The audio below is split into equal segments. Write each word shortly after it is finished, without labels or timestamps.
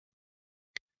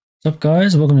What's up,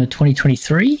 guys? Welcome to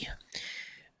 2023.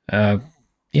 Yeah,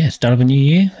 start of a new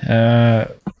year.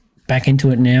 Back into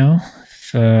it now.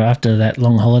 After that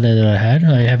long holiday that I had,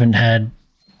 I haven't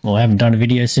done a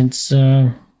video since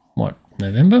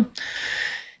November.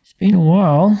 It's been a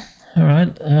while. All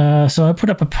right. So I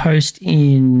put up a post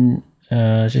in.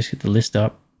 Just get the list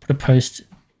up. Put a post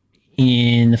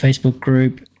in the Facebook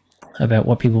group about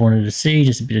what people wanted to see.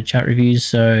 Just a bit of chat reviews.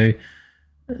 So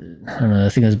I don't know, I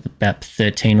think it was about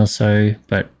 13 or so,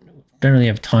 but don't really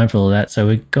have time for all that. So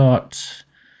I'm going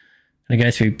to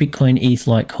go through Bitcoin, ETH,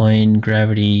 Litecoin,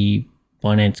 Gravity,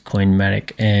 Binance Coin,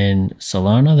 MATIC, and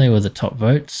Solana. They were the top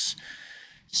votes.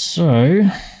 So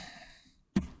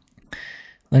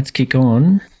let's kick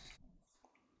on.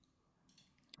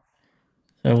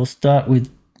 So we'll start with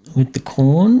the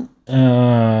corn.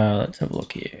 Let's have a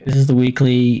look here. This is the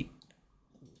weekly.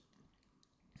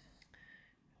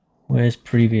 Where's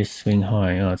previous swing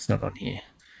high? Oh, it's not on here.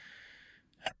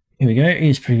 Here we go.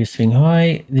 Here's previous swing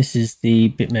high. This is the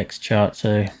BitMEX chart,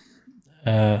 so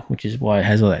which is why it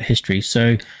has all that history.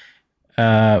 So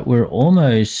we're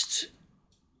almost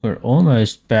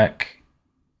back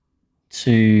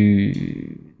to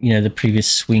the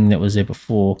previous swing that was there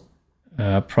before.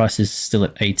 Price is still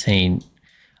at 18.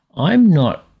 I'm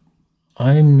not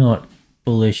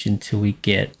bullish until we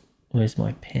get. Where's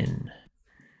my pen?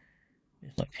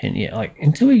 Yeah, like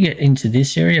until we get into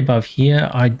this area above here,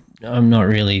 I'm not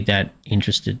really that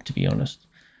interested, to be honest.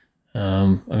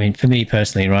 I mean, for me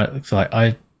personally, right? It's like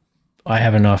I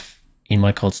have enough in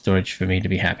my cold storage for me to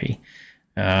be happy.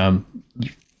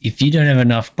 If you don't have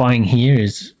enough, buying here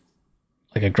is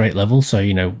like a great level, so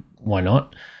why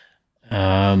not?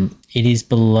 It is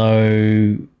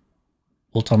below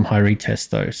all-time high retest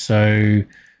though, so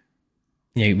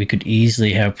we could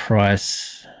easily have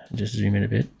price. Just zoom in a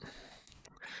bit.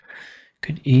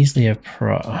 Could easily have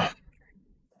price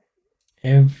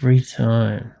every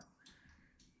time.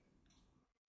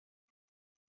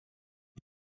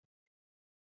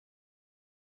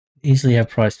 Easily have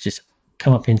price just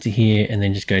come up into here and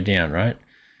then just go down, right?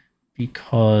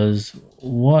 Because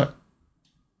what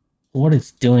it's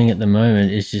doing at the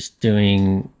moment is just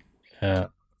doing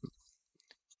up,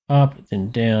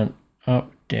 then down,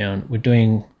 up, down.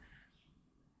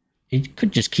 It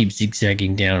could just keep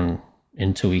zigzagging down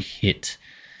until we hit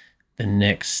the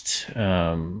next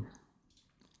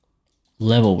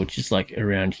level, which is like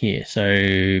around here,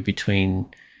 so between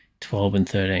 12 and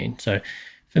 13. So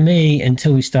for me,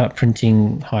 until we start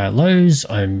printing higher lows,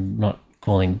 I'm not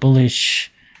calling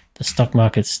bullish. The stock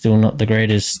market's still not the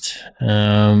greatest.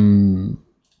 The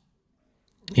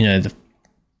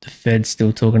Fed's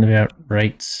still talking about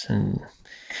rates and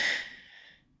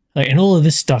all of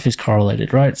this stuff is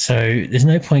correlated, right? So there's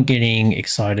no point getting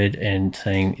excited and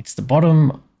saying it's the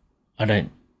bottom. To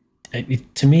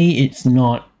me, it's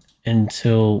not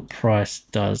until price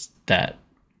does that,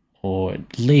 or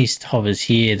at least hovers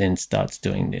here, then starts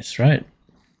doing this, right?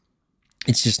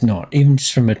 It's just not, even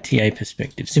just from a TA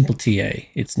perspective, simple TA,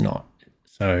 it's not.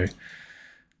 So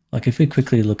like if we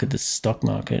quickly look at the stock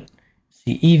market,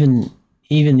 see even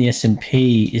the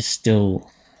S&P is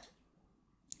still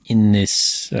in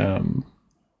this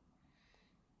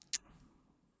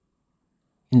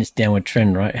downward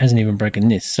trend, right? It hasn't even broken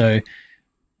this. So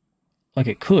like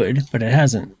it could, but it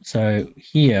hasn't. So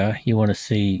here you want to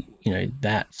see,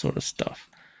 that sort of stuff.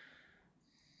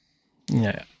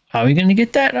 Are we going to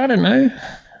get that? I don't know.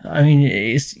 I mean,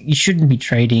 you shouldn't be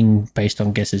trading based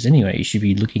on guesses anyway. You should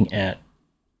be looking at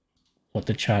what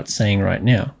the chart's saying right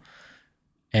now.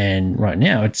 And right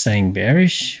now it's saying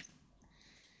bearish.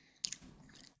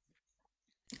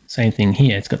 Same thing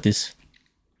here. It's got this,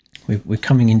 we're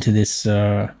coming into this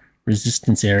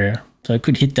resistance area. So it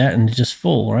could hit that and just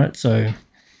fall, right? So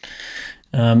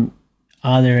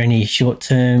are there any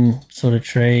short-term sort of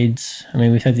trades? I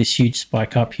mean, we've had this huge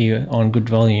spike up here on good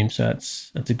volume, so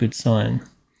that's a good sign.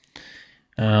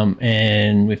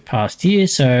 And we've passed here.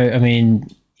 So, I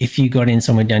mean, if you got in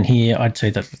somewhere down here, I'd say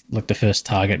that like the first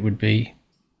target would be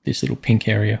this little pink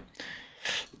area.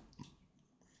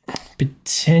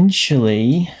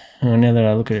 Potentially, now that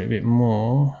I look at it a bit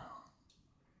more,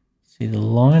 see the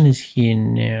line is here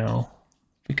now.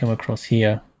 If we come across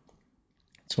here,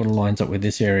 it sort of lines up with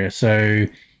this area. So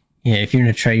yeah, if you're in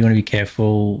a trade, you want to be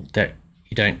careful that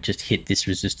you don't just hit this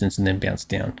resistance and then bounce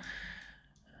down.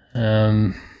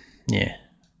 Yeah,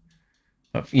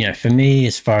 but for me,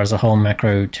 as far as the whole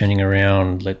macro turning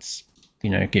around, let's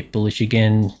get bullish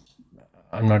again.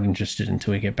 I'm not interested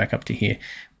until we get back up to here.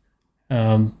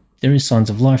 There is signs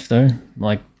of life though,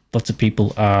 like lots of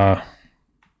people are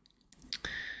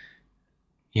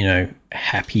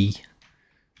happy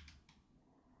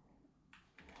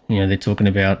they're talking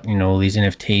about, all these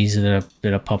NFTs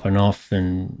that are popping off,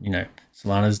 and,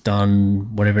 Solana's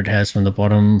done whatever it has from the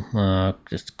bottom.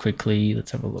 Just quickly, let's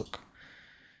have a look.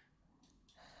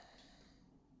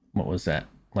 What was that?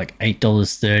 Like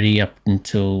 $8.30 up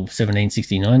until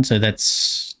 $17.69. So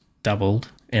that's doubled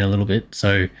and a little bit.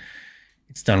 So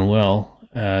it's done well.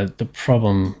 The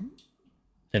problem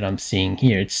that I'm seeing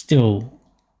here, it's still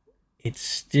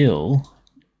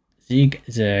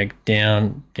zigzag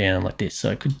down like this.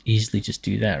 So I could easily just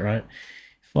do that, right?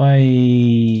 If I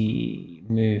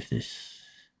move this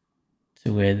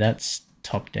to where that's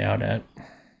topped out at,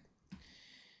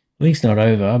 the week's not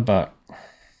over, but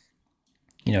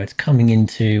it's coming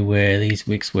into where these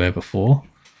wicks were before.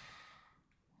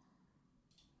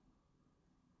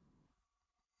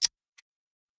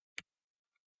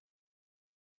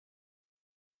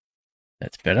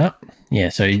 That's better. Yeah,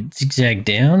 so zigzag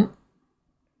down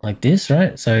like this,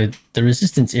 right? So the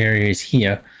resistance area is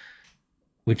here,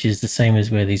 which is the same as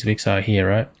where these wicks are here,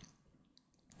 right?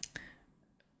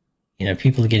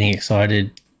 People are getting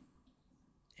excited,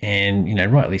 and,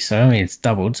 rightly so. I mean, it's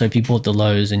doubled. So if you bought the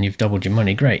lows and you've doubled your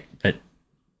money, great. But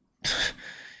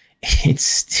it's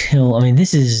still, I mean,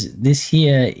 this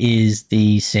here is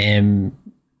the Sam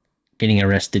getting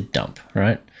arrested dump,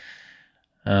 right?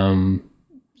 So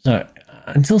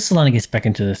until Solana gets back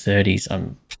into the 30s,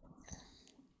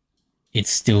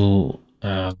 it's still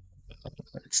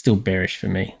bearish for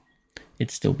me.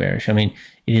 It's still bearish. I mean,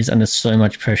 it is under so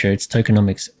much pressure. Its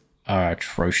tokenomics are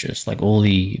atrocious. Like all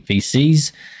the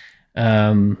VCs,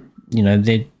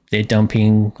 they're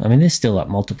dumping. I mean, they're still up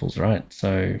multiples, right?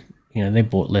 So, they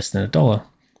bought less than $1.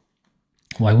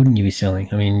 Why wouldn't you be selling?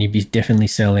 I mean, you'd be definitely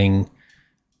selling,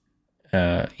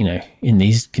 in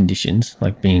these conditions,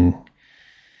 like being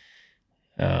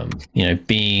in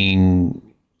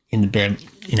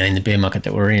the bear market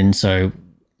that we're in. So,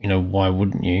 why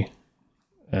wouldn't you?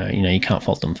 You can't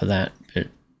fault them for that. But,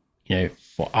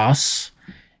 for us,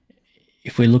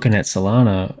 if we're looking at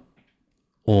Solana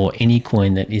or any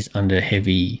coin that is under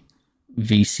heavy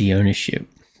VC ownership,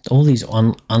 all these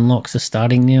unlocks are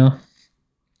starting now.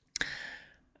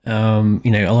 A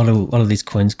lot of these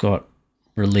coins got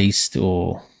released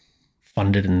or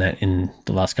funded in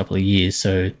the last couple of years,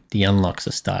 so the unlocks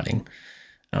are starting.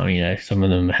 Some of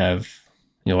them have,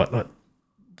 what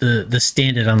the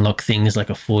standard unlock thing is like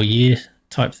a 4-year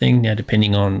type thing. Now,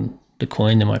 depending on the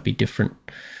coin, there might be different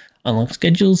unlock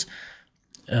schedules.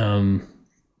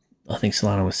 I think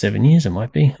Solana was 7 years. It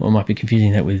might be, or I might be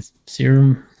confusing that with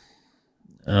Serum.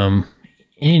 In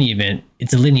any event,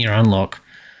 it's a linear unlock.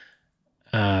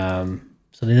 So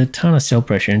there's a ton of sell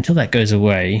pressure. Until that goes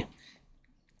away,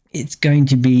 it's going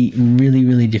to be really,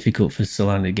 really difficult for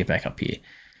Solana to get back up here.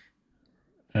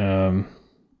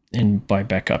 And by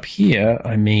back up here,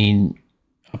 I mean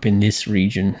up in this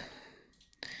region.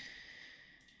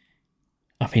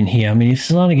 Up in here, I mean, if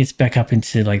Solana gets back up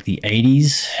into like the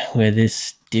 80s, where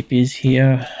this dip is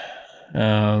here,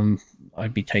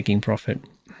 I'd be taking profit,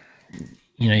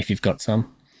 if you've got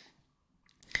some.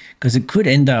 Because it could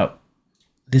end up,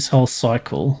 this whole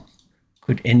cycle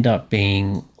could end up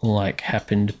being like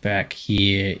happened back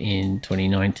here in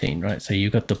 2019, right? So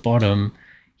you've got the bottom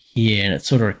here and it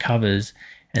sort of recovers,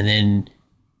 and then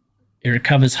it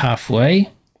recovers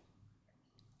halfway.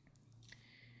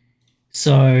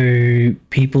 So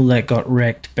people that got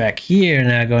wrecked back here are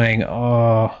now going,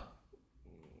 oh,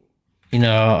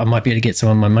 I might be able to get some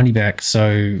of my money back.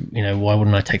 So, why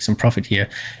wouldn't I take some profit here?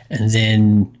 And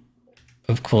then,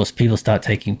 of course, people start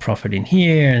taking profit in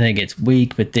here and it gets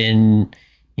weak, but then,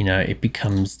 it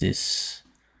becomes this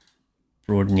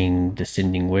broadening,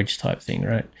 descending wedge type thing,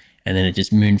 right? And then it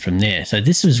just mooned from there. So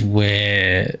this is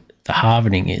where the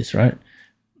halvening is, right?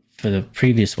 For the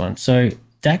previous one. So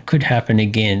that could happen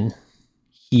again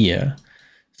here.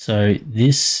 So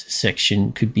this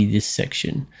section could be this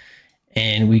section,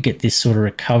 and we get this sort of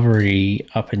recovery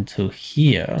up until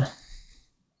here,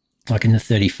 like in the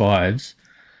 35s.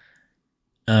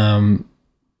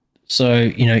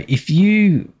 So, if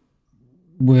you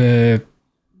were,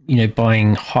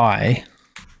 buying high,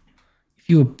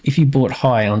 if you bought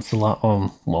high on Solana,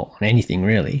 on anything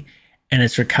really, and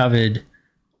it's recovered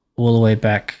all the way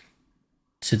back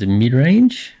to the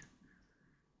mid-range,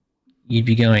 you'd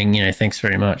be going, thanks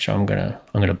very much. I'm gonna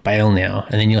bail now.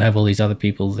 And then you'll have all these other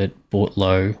people that bought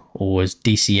low or was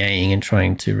DCAing and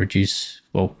trying to reduce,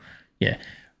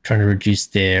 trying to reduce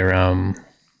their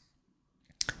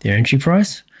entry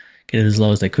price, get it as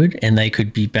low as they could, and they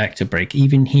could be back to break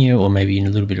even here, or maybe in a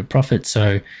little bit of profit.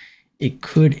 So it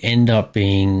could end up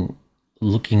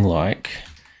looking like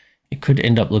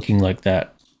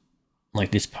that,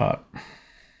 like this part.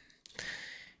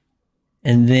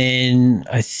 And then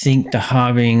I think the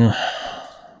halving,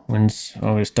 when's,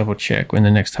 I'll just double check when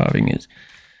the next halving is.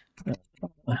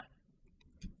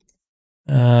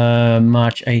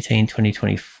 March 18,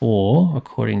 2024,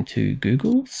 according to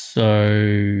Google.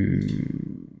 So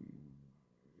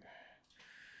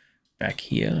back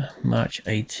here, March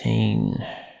 18,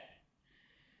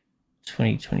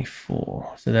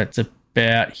 2024. So that's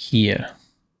about here.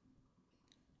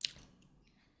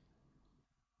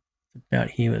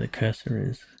 About here where the cursor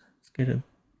is. Let's get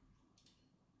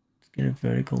a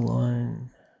vertical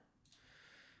line.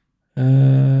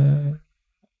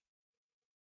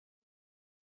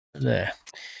 There.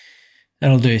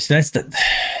 That'll do. So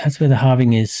that's where the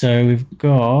halving is. So we've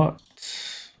got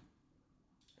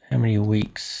how many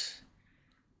weeks?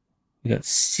 We've got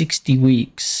 60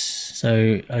 weeks.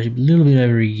 So a little bit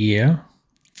over a year.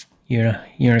 Year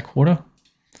and a quarter.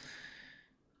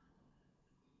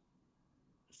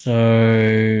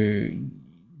 So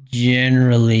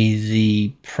generally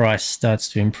the price starts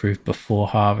to improve before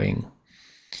halving.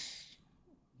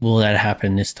 Will that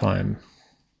happen this time?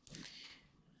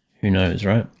 Who knows,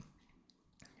 right?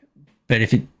 But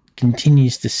if it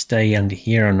continues to stay under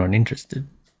here, I'm not interested.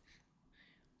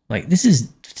 Like this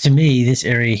is, to me, this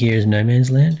area here is no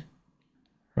man's land,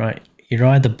 right? You're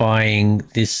either buying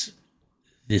this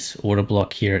order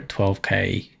block here at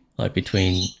 12K, like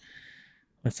between,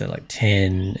 what's that, like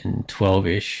 10 and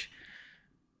 12-ish,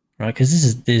 right?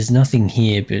 Because there's nothing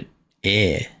here but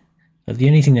air. But the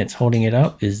only thing that's holding it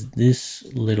up is this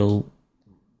little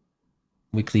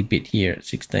weekly bit here at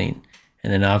 16.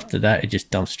 And then after that, it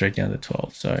just dumps straight down to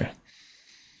 12. So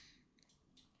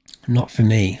not for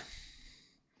me.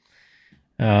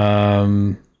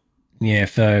 Yeah,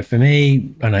 for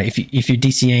me, I don't know, if you're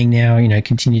DCAing now,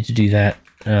 continue to do that.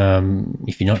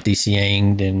 If you're not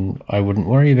DCAing, then I wouldn't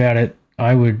worry about it.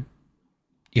 I would,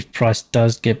 if price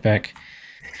does get back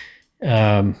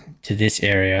to this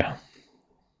area,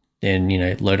 then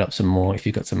load up some more if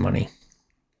you've got some money.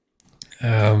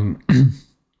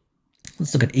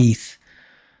 Let's look at ETH,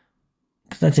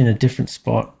 because that's in a different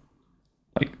spot.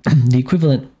 Like the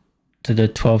equivalent to the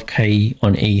 12K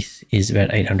on ETH is about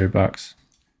 $800,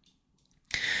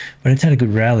 but it's had a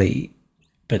good rally.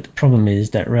 But the problem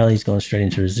is that rally's gone straight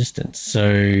into resistance. So,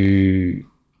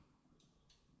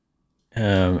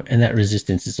 and that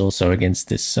resistance is also against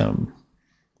this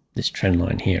this trend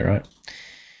line here, right?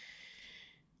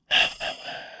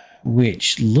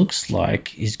 Which looks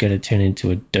like is going to turn into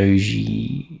a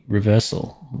doji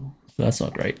reversal. So that's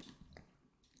not great.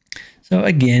 So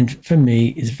again, for me,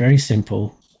 it's very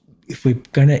simple. If we're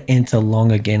going to enter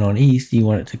long again on ETH, you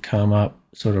want it to come up,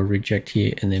 sort of reject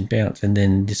here and then bounce. And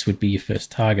then this would be your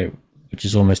first target, which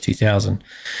is almost 2,000.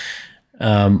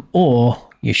 Or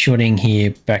you're shorting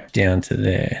here back down to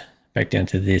there, back down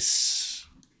to this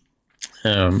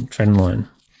trend line.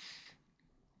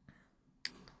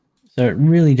 So it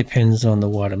really depends on the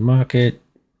wider market.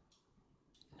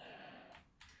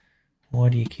 Why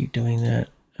do you keep doing that?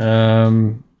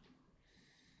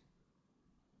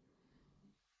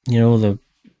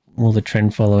 All the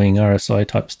trend following RSI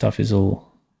type stuff is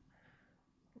all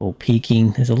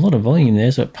peaking. There's a lot of volume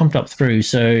there, so it pumped up through.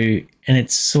 So, and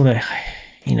it's sort of,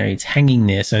 it's hanging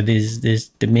there. So there's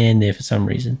demand there for some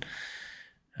reason.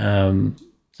 So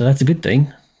that's a good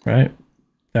thing, right?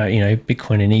 But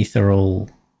Bitcoin and ETH are all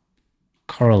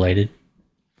correlated,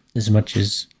 as much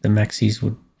as the maxis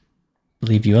would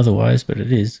believe you otherwise, but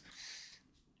it is.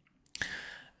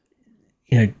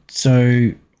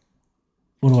 So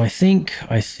what do I think?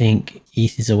 I think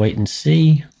ETH is a wait and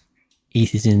see.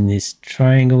 ETH is in this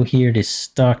triangle here. It is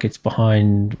stuck. It's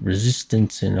behind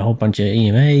resistance and a whole bunch of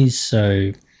EMAs,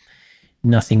 so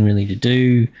nothing really to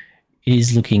do. It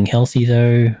is looking healthy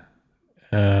though.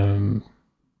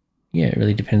 Yeah, it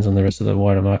really depends on the rest of the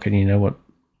wider market.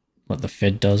 What the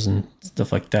Fed does and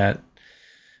stuff like that.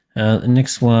 The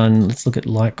next one, let's look at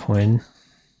Litecoin.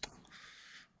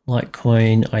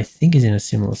 Litecoin, I think, is in a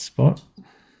similar spot.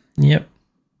 Yep.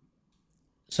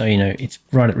 So, it's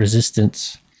right at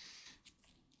resistance.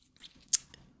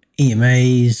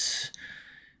 EMAs.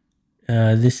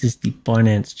 This is the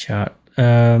Binance chart.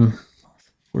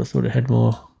 Would have thought it had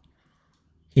more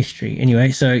history.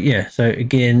 Anyway, so yeah. So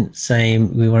again,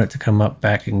 same. We want it to come up,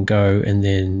 back, and go, and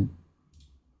then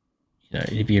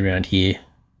it'd be around here.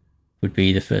 Would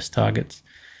be the first targets.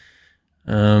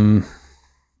 Litecoin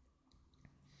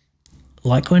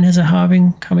has a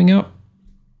halving coming up,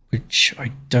 which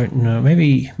I don't know.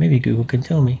 Maybe Google can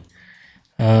tell me.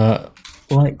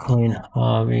 Litecoin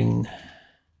halving.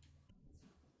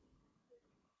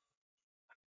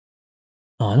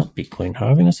 Oh, not Bitcoin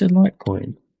halving. I said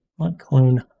Litecoin.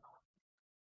 Litecoin.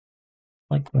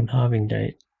 Litecoin halving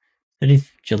date, 30th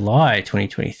July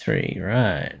 2023.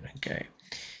 Right. Okay.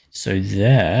 So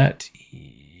that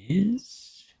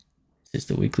is this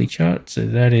the weekly chart? So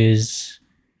that is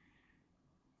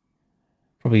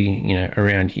probably, you know,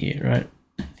 around here, right?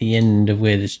 The end of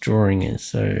where this drawing is.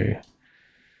 So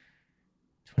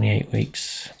 28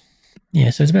 weeks. Yeah,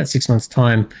 so it's about 6 months'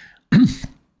 time.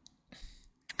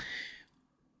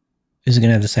 Is it going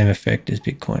to have the same effect as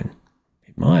Bitcoin?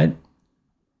 It might.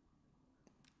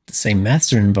 The same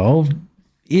maths are involved.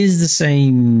 Is the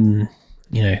same,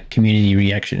 you know, community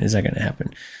reaction? Is that going to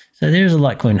happen? So there's a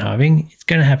Litecoin halving. It's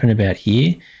going to happen about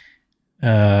here.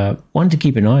 One to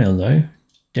keep an eye on, though,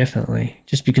 definitely,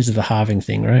 just because of the halving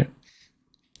thing, right?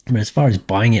 But as far as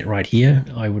buying it right here,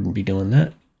 I wouldn't be doing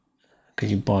that because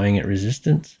you're buying at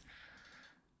resistance.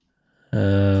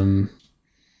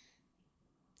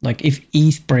 Like if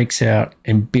ETH breaks out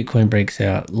and Bitcoin breaks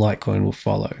out, Litecoin will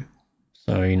follow.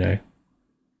 So, you know,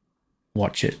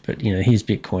 watch it. But, you know, here's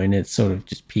Bitcoin. It's sort of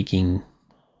just peaking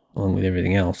along with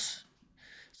everything else,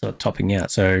 sort of topping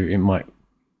out. So it might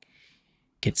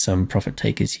get some profit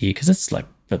takers here because it's like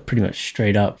pretty much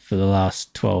straight up for the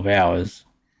last 12 hours.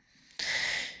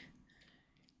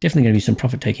 Definitely going to be some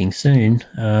profit taking soon.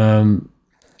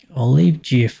 I'll leave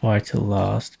GFI to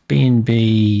last.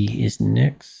 BNB is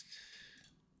next.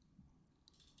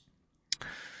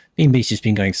 BNB's just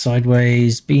been going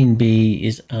sideways. BNB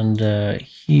is under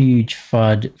huge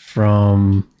FUD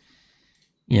from,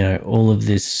 you know, all of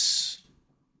this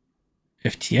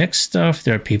FTX stuff.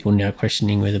 There are people now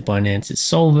questioning whether Binance is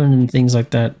solvent and things like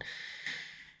that.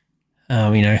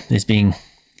 You know, there's been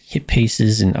hit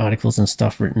pieces and articles and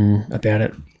stuff written about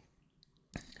it.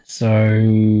 So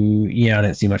yeah, I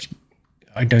don't see much.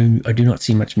 I do not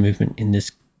see much movement in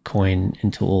this coin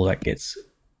until all that gets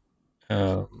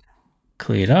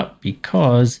cleared up,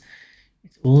 because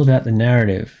it's all about the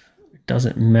narrative. It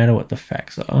doesn't matter what the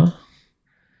facts are.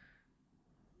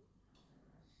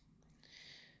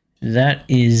 That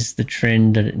is the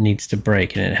trend that it needs to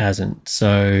break, and it hasn't.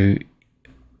 So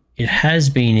it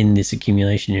has been in this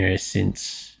accumulation area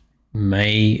since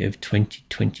May of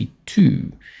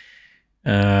 2022.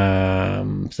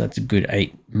 So that's a good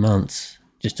 8 months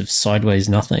just of sideways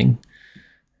nothing.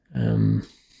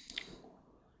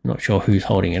 Not sure who's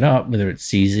holding it up, whether it's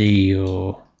CZ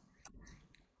or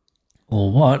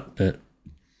what, but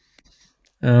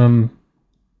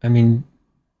I mean,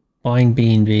 buying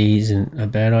BNB isn't a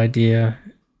bad idea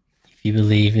if you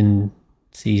believe in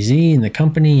CZ and the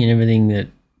company and everything that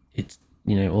it's,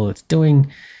 you know, all it's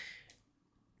doing.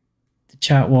 The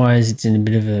chart wise, it's in a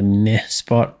bit of a meh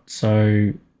spot, so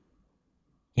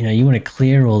you know, you want to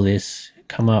clear all this,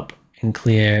 come up and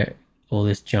clear all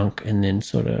this junk, and then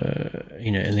sort of, you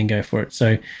know, and then go for it.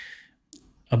 So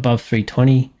above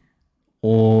 320,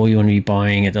 or you want to be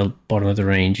buying at the bottom of the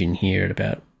range in here at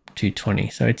about 220.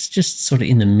 So it's just sort of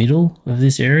in the middle of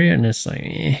this area, and it's like,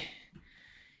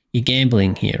 you're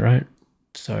gambling here, right?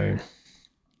 So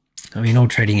I mean, all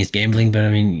trading is gambling, but I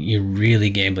mean, you're really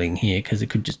gambling here because it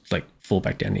could just like fall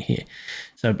back down to here.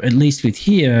 So at least with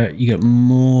here, you got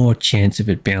more chance of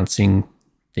it bouncing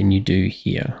than you do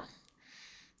here.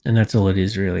 And that's all it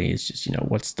is really, is just, you know,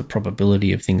 what's the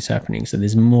probability of things happening. So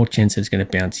there's more chance that it's going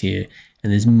to bounce here,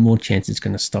 and there's more chance it's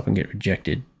going to stop and get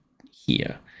rejected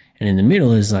here. And in the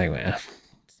middle is like, well,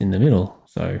 it's in the middle.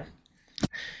 So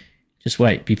just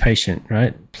wait, be patient,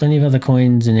 right? Plenty of other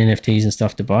coins and NFTs and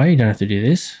stuff to buy. You don't have to do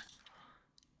this.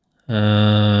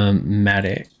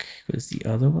 MATIC was the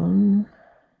other one.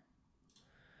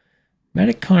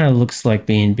 MATIC kind of looks like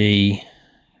BNB.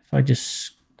 If I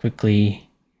just quickly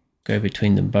go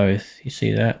between them both, you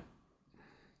see that?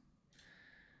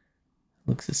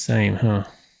 Looks the same, huh?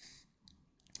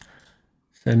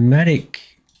 So MATIC,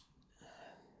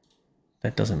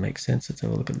 that doesn't make sense. Let's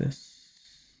have a look at this.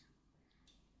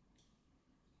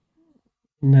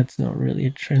 And that's not really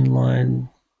a trend line.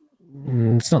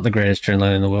 It's not the greatest trend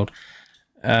line in the world.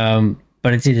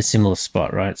 But it's in a similar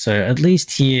spot, right? So at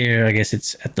least here, I guess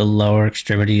it's at the lower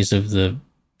extremities of the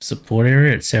support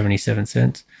area at 77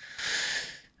 cents.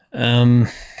 And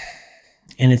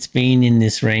it's been in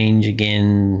this range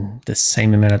again the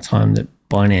same amount of time that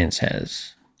Binance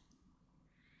has.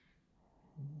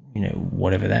 You know,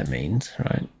 whatever that means,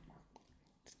 right?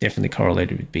 It's definitely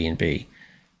correlated with BNB.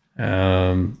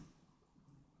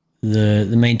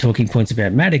 The main talking points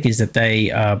about MATIC is that they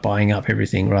are buying up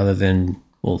everything rather than,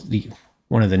 well,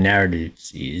 one of the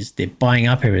narratives is they're buying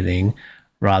up everything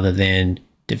rather than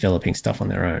developing stuff on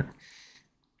their own.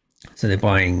 So they're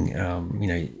buying, you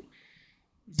know,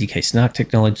 ZK Snark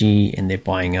technology, and they're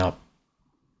buying up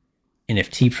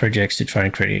NFT projects to try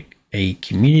and create a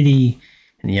community,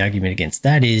 And the argument against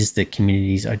that is that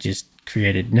communities are just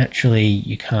created naturally.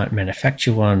 You can't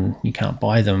manufacture one. You can't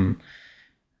buy them.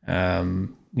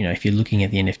 You know, if you're looking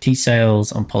at the NFT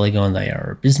sales on Polygon, they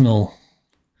are abysmal.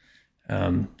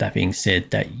 That being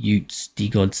said, that Utes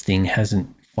DeGods thing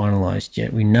hasn't finalized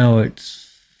yet. We know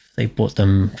they bought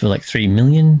them for like 3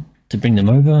 million to bring them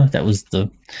over. That was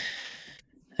the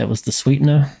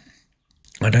sweetener.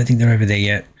 I don't think they're over there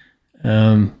yet.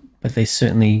 But they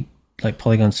certainly, like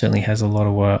Polygon certainly has a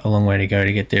long way to go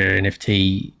to get their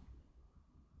NFT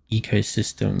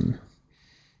ecosystem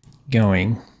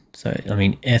going. So, I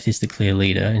mean, ETH is the clear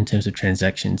leader in terms of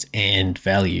transactions and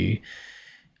value.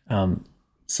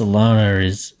 Solana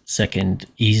is second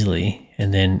easily,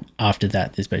 and then after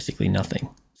that, there's basically nothing.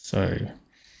 So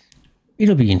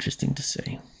it'll be interesting to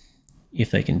see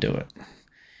if they can do it.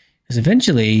 Because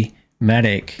eventually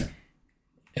MATIC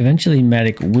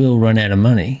will run out of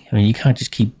money. I mean, you can't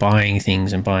just keep buying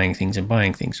things and buying things and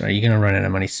buying things, right? You're going to run out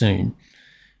of money soon.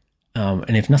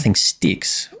 And if nothing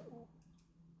sticks,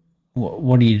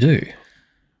 what do you do?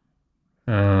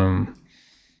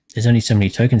 There's only so many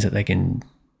tokens that they can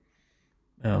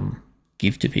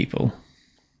give to people.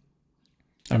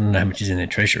 I don't know how much is in their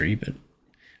treasury, but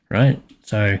right.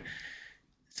 So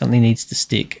something needs to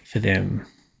stick for them,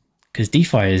 because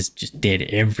DeFi is just dead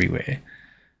everywhere.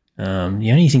 The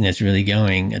only thing that's really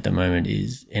going at the moment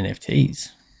is NFTs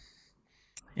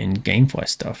and GameFi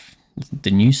stuff,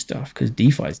 the new stuff, because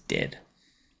DeFi is dead.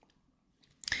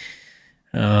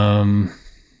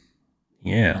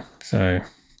 Yeah. So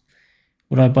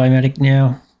would I buy MATIC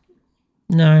now?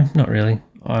 No, not really.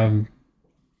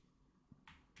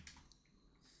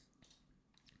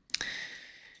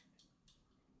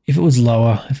 If it was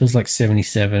lower, if it was like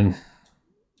 77,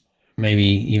 maybe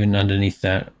even underneath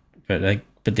that,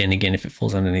 but then again, if it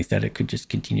falls underneath that, it could just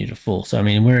continue to fall. So I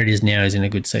mean, where it is now is in a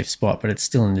good safe spot, but it's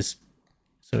still in this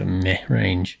sort of meh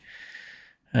range.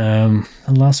 The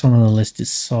last one on the list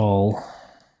is Sol.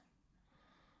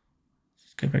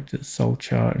 Let's go back to the Sol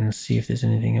chart and see if there's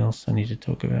anything else I need to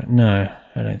talk about. No,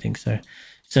 I don't think so.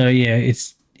 So yeah,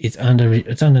 it's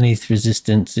underneath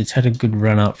resistance. It's had a good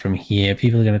run up from here.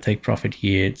 People are going to take profit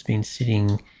here. It's been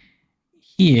sitting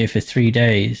here for 3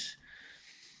 days.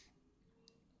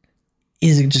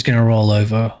 Is it just going to roll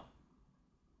over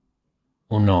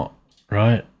or not,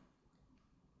 right?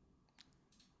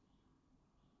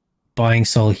 Buying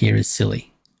Sol here is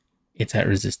silly. It's at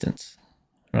resistance,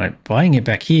 right? Buying it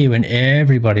back here when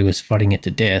everybody was fighting it to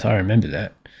death. I remember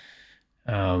that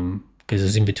because it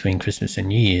was in between Christmas and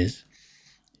New Year's,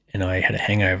 and I had a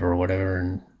hangover or whatever,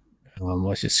 and I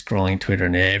was just scrolling Twitter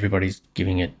and everybody's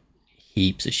giving it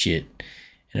heaps of shit,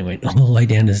 and it went all the way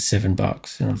down to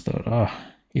 $7, and I thought, oh,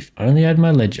 if only I had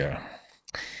my ledger.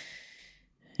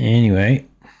 Anyway,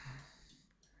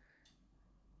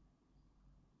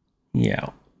 yeah,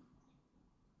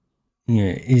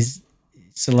 is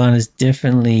Solana's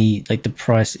definitely, like, the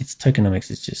price, its tokenomics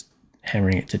is just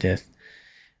hammering it to death.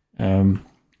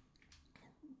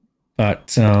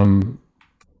 But you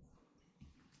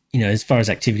know, as far as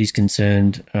activity is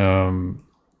concerned,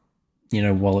 you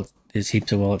know, there's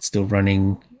heaps of wallets still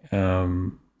running.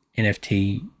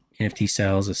 NFT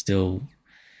sales are still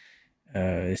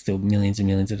there's still millions and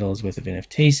millions of dollars worth of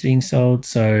NFTs being sold.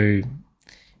 So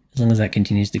as long as that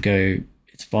continues to go,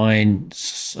 it's fine.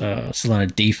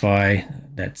 Solana DeFi,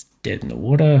 that's dead in the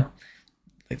water.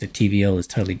 Like, the TVL is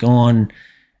totally gone.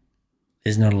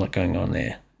 There's not a lot going on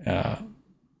there.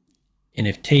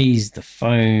 NFTs, the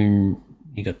phone,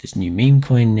 you got this new meme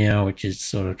coin now, which is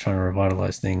sort of trying to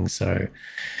revitalize things. So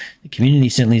the community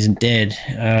certainly isn't dead.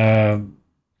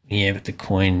 Yeah, but the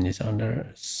coin is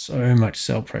under so much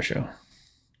sell pressure.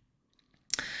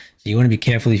 So you want to be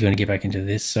careful if you want to get back into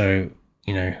this. So,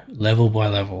 you know, level by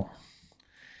level.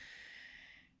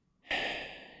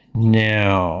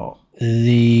 Now,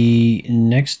 the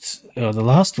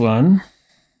last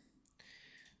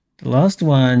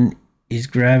one is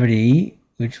Gravity,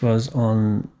 which was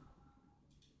on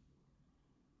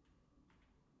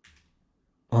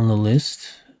the list.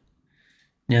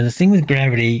 Now, the thing with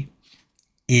Gravity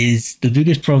is the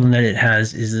biggest problem that it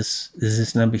has is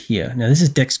this number here. Now, this is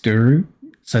Dex Guru.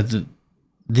 So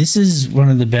this is one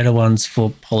of the better ones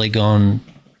for Polygon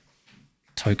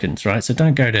tokens, right? So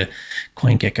don't go to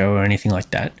CoinGecko or anything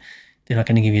like that. They're not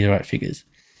going to give you the right figures.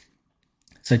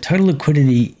 So total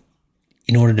liquidity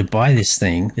in order to buy this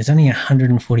thing, there's only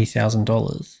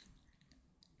 $140,000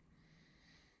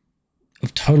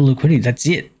 of total liquidity. That's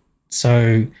it.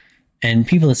 So, and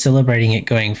people are celebrating it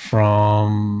going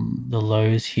from the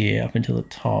lows here up until the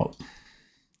top,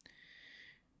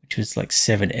 which was like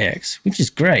 7x, which is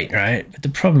great, right? But the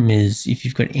problem is if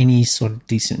you've got any sort of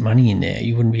decent money in there,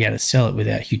 you wouldn't be able to sell it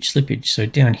without huge slippage. So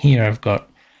down here, I've got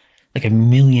like 1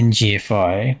 million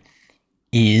GFI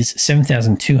is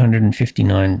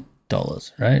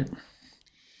 $7,259, right?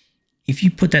 If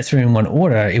you put that through in one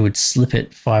order, it would slip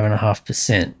at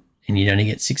 5.5%, and you'd only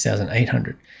get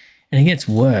 6,800. And it gets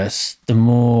worse the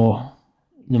more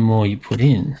you put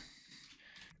in.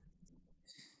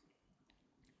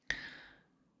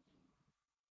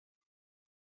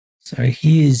 So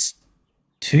here's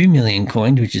 2 million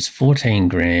coined, which is 14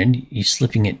 grand. You're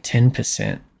slipping at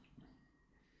 10%.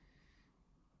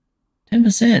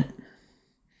 10%. Tell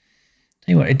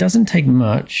you what, it doesn't take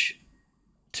much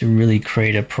to really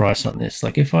create a price on this.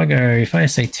 Like if I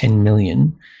say 10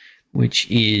 million, which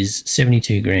is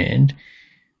 72 grand,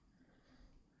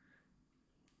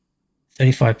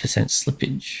 35%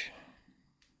 slippage,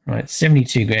 right?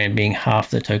 72 grand being half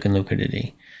the token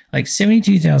liquidity. Like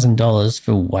 $72,000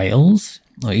 for whales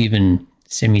or even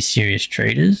semi-serious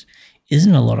traders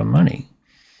isn't a lot of money.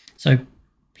 So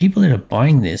people that are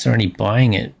buying this are only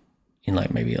buying it in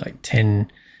like maybe like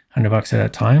 10, $100 at a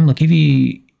time. Like if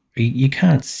you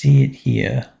can't see it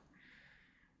here.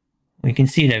 We can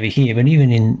see it over here, but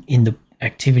even in the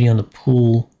activity on the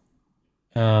pool,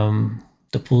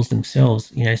 the pools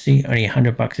themselves, you know, see only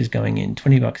 $100 is going in,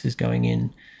 $20 is going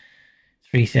in,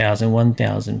 3,000,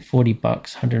 1,000, $40,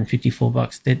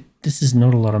 $154. This is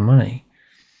not a lot of money.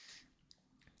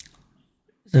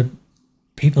 The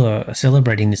people are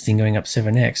celebrating this thing going up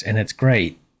 7x, and it's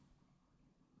great.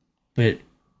 But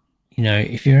you know,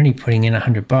 if you're only putting in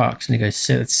 $100 and it goes,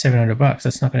 it's $700,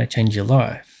 that's not going to change your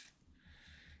life.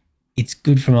 It's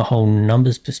good from a whole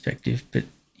numbers perspective, but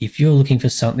if you're looking for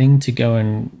something to go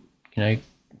and, you know,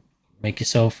 make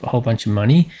yourself a whole bunch of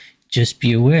money, just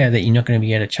be aware that you're not going to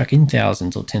be able to chuck in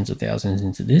thousands or tens of thousands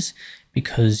into this,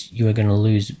 because you are going to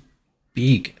lose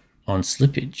big on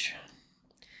slippage.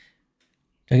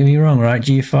 Don't get me wrong, right?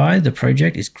 GFI, the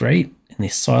project is great, and the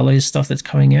silos stuff that's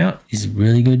coming out is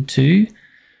really good too.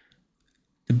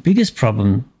 The biggest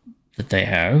problem that they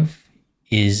have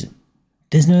is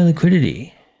there's no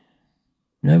liquidity.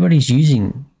 Nobody's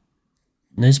using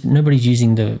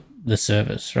the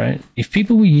service, right? If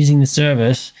people were using the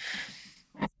service,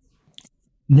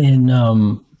 then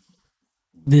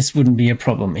this wouldn't be a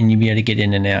problem, and you'd be able to get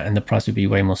in and out, and the price would be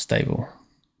way more stable,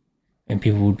 and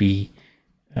people would be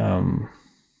more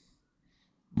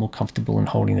comfortable in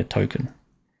holding the token.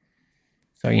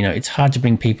 So, you know, it's hard to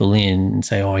bring people in and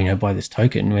say, oh, you know, buy this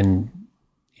token when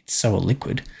it's so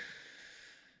illiquid.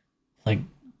 Like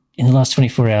in the last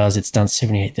 24 hours, it's done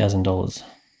 $78,000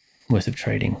 worth of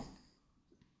trading.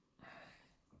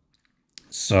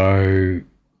 So,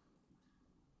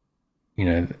 you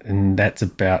know, and that's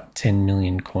about 10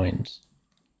 million coins.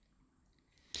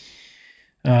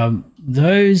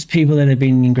 Those people that have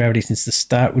been in Gravity since the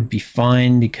start would be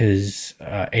fine, because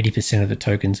 80% of the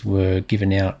tokens were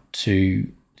given out to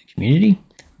the community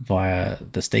via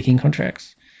the staking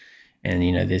contracts, and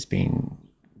you know, they've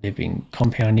been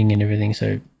compounding and everything,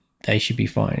 so they should be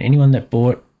fine. Anyone that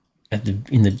bought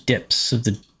in the depths of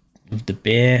the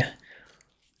bear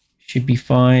should be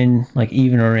fine. Like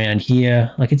even around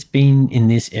here, like it's been in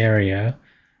this area,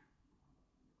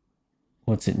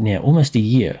 what's it now, almost a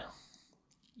year.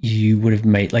 You would have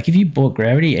made, like if you bought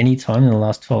Gravity anytime in the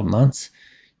last 12 months,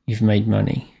 you've made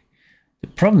money. The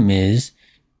problem is,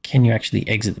 can you actually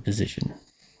exit the position?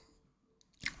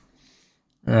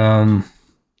 So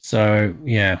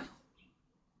yeah,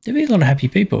 there'll be a lot of happy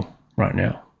people right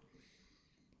now.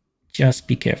 Just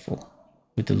be careful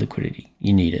with the liquidity.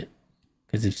 You need it,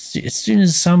 because as soon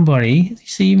as somebody,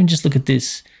 see, even just look at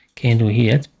this candle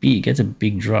here, that's big, that's a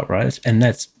big drop, right? And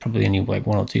that's probably only like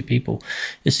 1 or 2 people.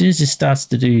 As soon as this starts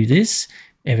to do this,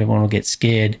 everyone will get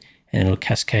scared and it'll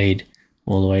cascade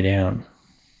all the way down,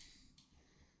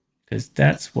 because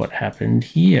that's what happened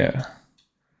here.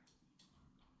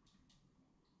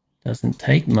 Doesn't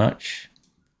take much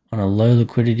on a low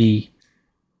liquidity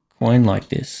coin like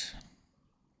this.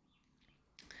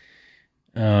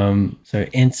 So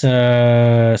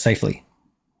enter safely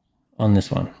on this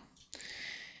one.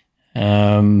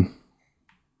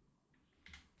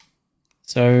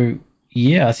 So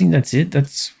yeah, I think that's it.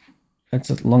 That's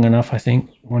long enough, I think.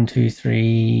 1, 2,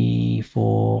 3,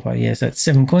 4, 5. Yes, that's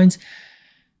 7 coins.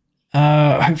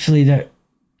 Hopefully that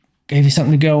gave you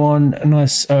something to go on. A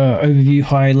nice overview,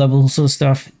 high level sort of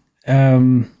stuff.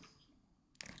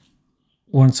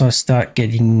 Once I start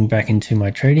getting back into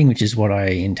my trading, which is what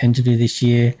I intend to do this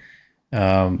year, you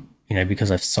know,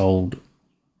 because I've sold,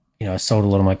 you know, I sold a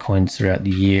lot of my coins throughout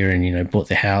the year, and, you know, bought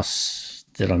the house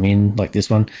that I'm in, like this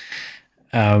one.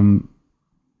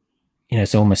 you know,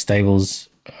 so all my stables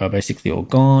are basically all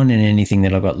gone, and anything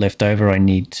that I've got left over, I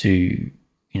need to,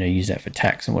 you know, use that for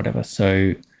tax and whatever.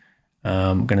 So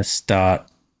I'm going to start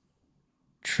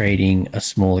trading a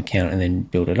small account and then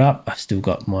build it up. I've still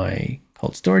got my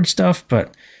cold storage stuff,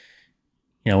 but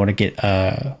you know, I want to get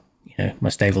you know, my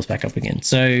stables back up again.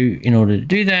 So in order to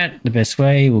do that, the best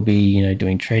way will be, you know,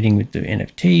 doing trading with the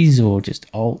NFTs or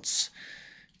just alts.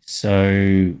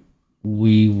 So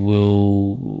we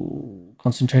will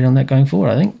concentrate on that going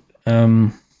forward, I think.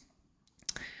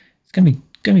 It's gonna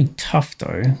be tough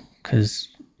though, because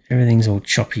everything's all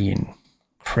choppy and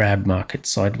crab market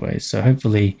sideways. So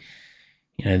hopefully,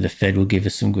 you know, the Fed will give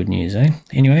us some good news, eh?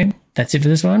 Anyway, that's it for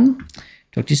this one.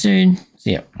 Talk to you soon.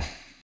 See ya.